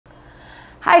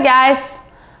Hi guys!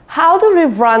 How do we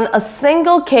run a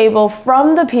single cable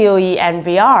from the PoE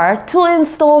NVR to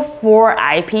install 4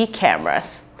 IP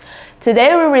cameras?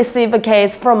 Today we receive a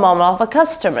case from one of our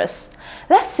customers.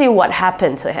 Let's see what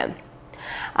happened to him.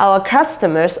 Our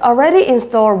customers already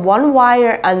installed one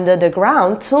wire under the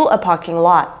ground to a parking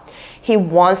lot. He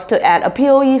wants to add a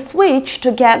PoE switch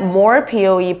to get more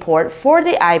PoE port for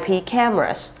the IP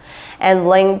cameras and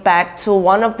link back to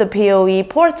one of the PoE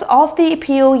ports of the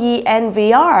PoE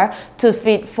NVR to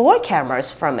feed 4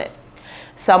 cameras from it.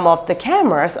 Some of the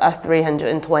cameras are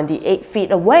 328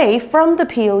 feet away from the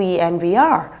PoE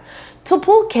NVR. To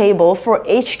pull cable for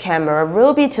each camera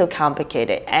will be too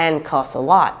complicated and cost a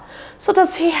lot. So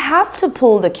does he have to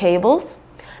pull the cables?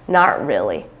 Not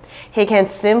really. He can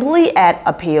simply add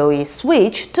a PoE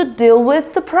switch to deal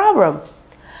with the problem.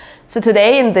 So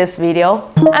today in this video,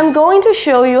 I'm going to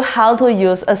show you how to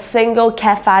use a single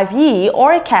Cat5e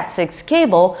or Cat6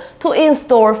 cable to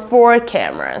install 4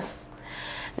 cameras.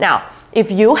 Now,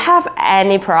 if you have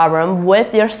any problem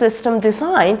with your system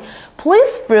design,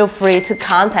 please feel free to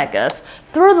contact us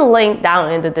through the link down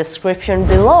in the description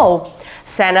below.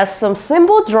 Send us some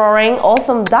simple drawing or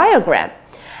some diagram,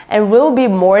 and we'll be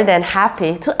more than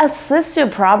happy to assist your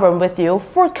problem with you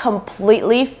for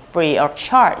completely free of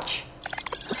charge.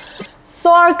 So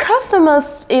our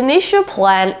customer's initial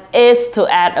plan is to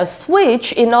add a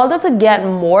switch in order to get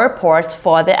more ports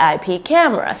for the IP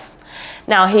cameras.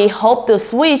 Now he hoped the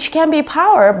switch can be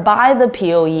powered by the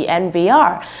PoE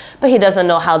NVR, but he doesn't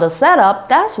know how to set up.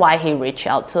 That's why he reached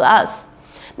out to us.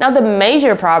 Now the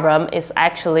major problem is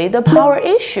actually the power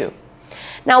issue.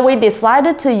 Now we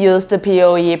decided to use the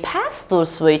PoE Passthrough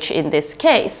Switch in this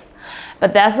case,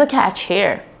 but there's a catch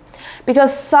here.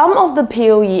 Because some of the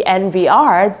PoE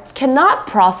NVR cannot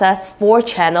process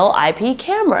 4-channel IP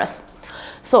cameras.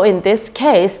 So in this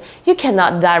case, you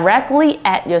cannot directly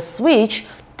add your switch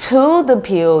to the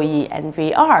PoE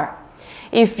NVR.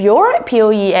 If your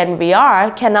PoE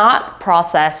NVR cannot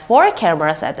process 4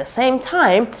 cameras at the same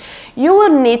time, you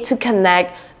will need to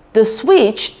connect the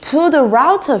switch to the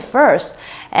router first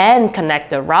and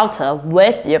connect the router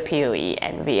with your PoE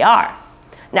NVR.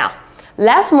 Now,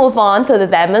 let's move on to the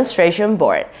demonstration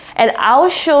board, and I'll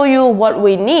show you what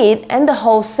we need and the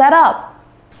whole setup.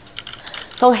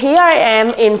 So here I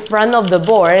am in front of the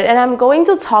board, and I'm going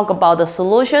to talk about the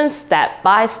solution step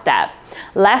by step.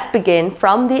 Let's begin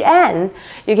from the end.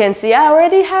 You can see I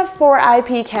already have 4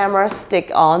 IP cameras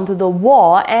stick onto the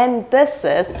wall, and this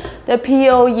is the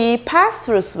PoE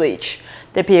Passthrough Switch.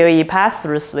 The PoE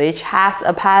Passthrough Switch has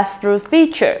a pass-through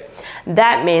feature.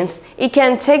 That means it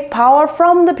can take power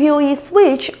from the PoE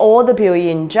switch or the PoE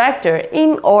injector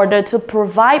in order to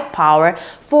provide power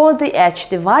for the edge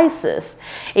devices.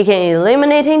 It can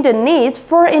eliminating the needs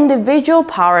for individual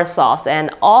power source and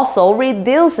also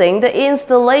reducing the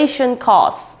installation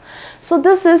costs. So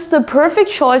this is the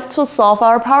perfect choice to solve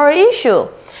our power issue.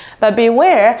 But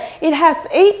beware, it has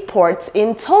 8 ports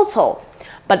in total.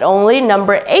 But only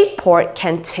number 8 port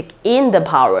can take in the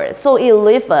power, so it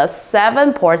leaves us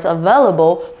 7 ports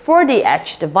available for the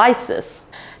edge devices.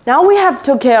 Now we have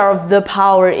took care of the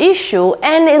power issue,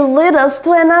 and it led us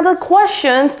to another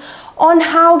question on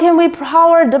how can we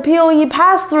power the PoE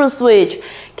Passthrough Switch.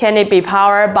 Can it be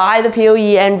powered by the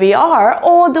PoE NVR,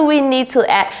 or do we need to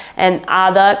add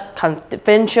another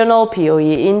conventional PoE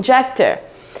injector?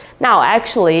 Now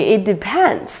actually it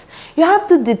depends. You have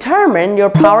to determine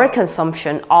your power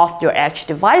consumption of your edge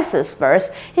devices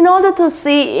first in order to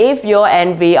see if your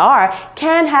NVR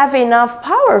can have enough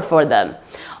power for them.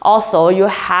 Also, you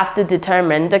have to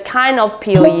determine the kind of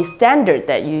PoE standard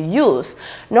that you use.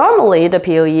 Normally, the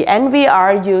PoE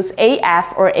NVR use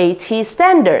AF or AT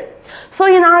standard. So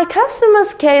in our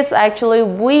customer's case, actually,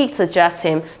 we suggest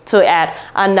him to add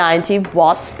a 90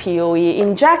 watts PoE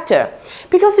injector,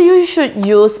 because you should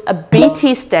use a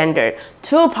BT standard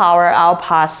to power our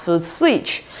pass-through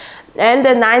switch. And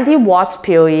the 90 watts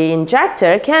PoE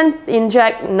injector can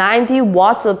inject 90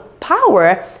 watts of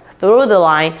power through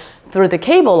the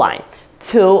cable line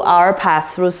to our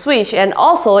pass-through switch, and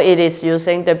also it is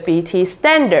using the BT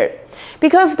standard.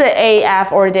 Because the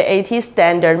AF or the AT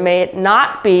standard may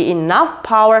not be enough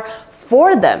power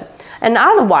for them, and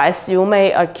otherwise you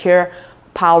may occur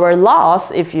power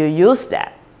loss if you use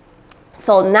that.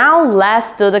 So now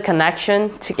let's do the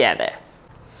connection together.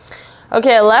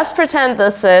 Okay, let's pretend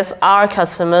this is our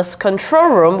customer's control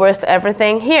room with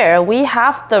everything here. We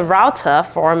have the router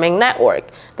forming network,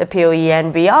 the PoE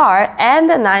NVR, and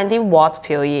the 90 watt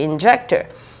PoE injector.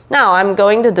 Now I'm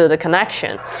going to do the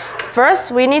connection.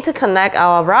 First, we need to connect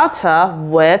our router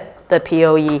with the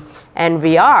PoE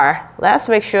NVR. Let's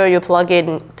make sure you plug it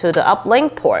into the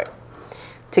uplink port.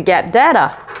 to get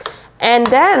data. And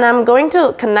then I'm going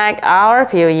to connect our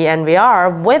PoE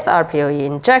NVR with our PoE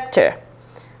injector.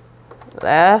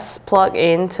 Let's plug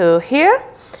into here.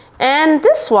 And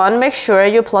this one, make sure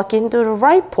you plug into the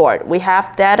right port. We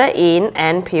have data in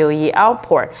and PoE out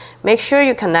port. Make sure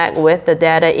you connect with the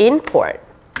data in port.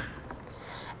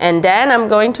 And then I'm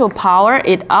going to power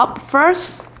it up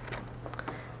first.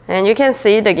 And you can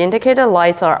see the indicator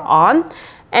lights are on.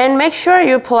 And make sure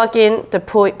you plug in the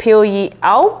PoE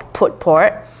output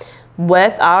port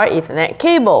with our Ethernet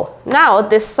cable. Now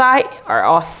this side are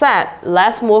all set.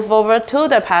 Let's move over to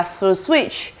the pass-through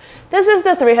switch. This is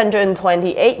the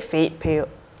 328 feet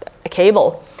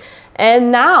cable.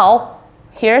 And now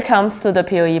here comes to the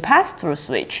PoE pass-through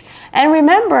switch. And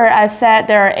remember I said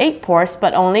there are 8 ports,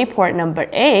 but only port number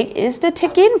 8 is the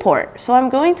tick-in port. So I'm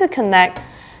going to connect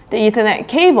the Ethernet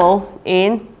cable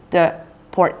in the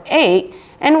port 8.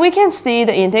 And we can see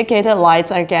the indicator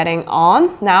lights are getting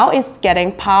on. Now it's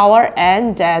getting power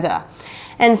and data.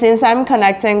 And since I'm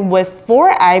connecting with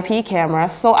 4 IP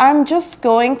cameras, so I'm just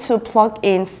going to plug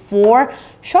in 4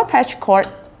 short patch cord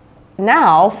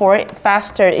now for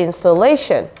faster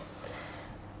installation.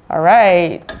 All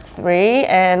right, 3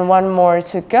 and 1 more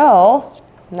to go.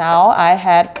 Now I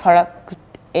had plugged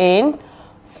in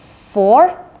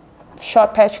 4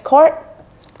 short patch cord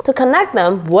to connect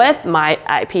them with my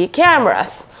IP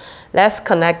cameras. Let's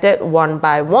connect it one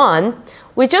by one.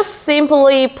 We just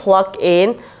simply plug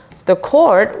in the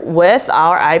cord with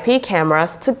our IP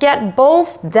cameras to get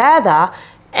both data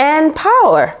and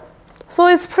power. So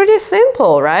it's pretty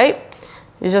simple, right?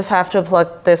 You just have to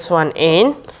plug this one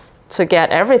in to get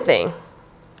everything.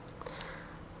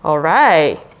 All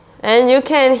right, and you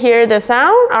can hear the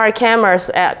sound. Our cameras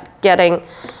getting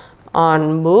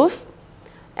on move.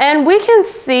 And we can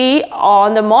see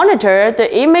on the monitor,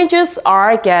 the images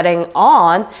are getting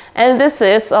on. And this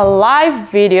is a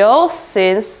live video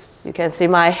since you can see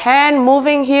my hand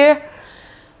moving here.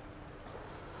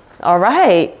 All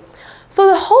right, so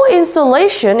the whole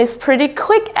installation is pretty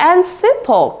quick and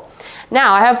simple.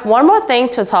 Now I have one more thing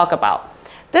to talk about.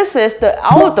 This is the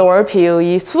outdoor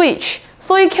PoE switch.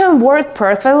 So it can work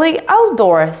perfectly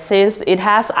outdoors since it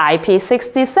has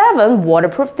IP67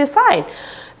 waterproof design.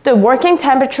 The working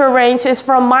temperature range is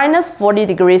from -40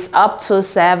 degrees up to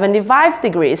 75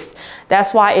 degrees.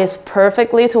 That's why it's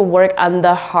perfectly to work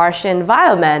under harsh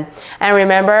environment. And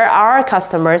remember, our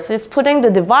customers is putting the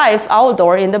device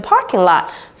outdoor in the parking lot.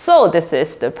 So this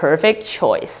is the perfect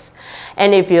choice.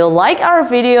 And if you like our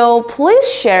video, please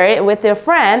share it with your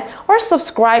friend or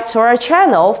subscribe to our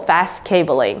channel,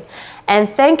 FASTCABLING. And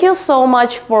thank you so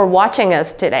much for watching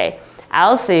us today.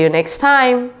 I'll see you next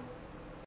time.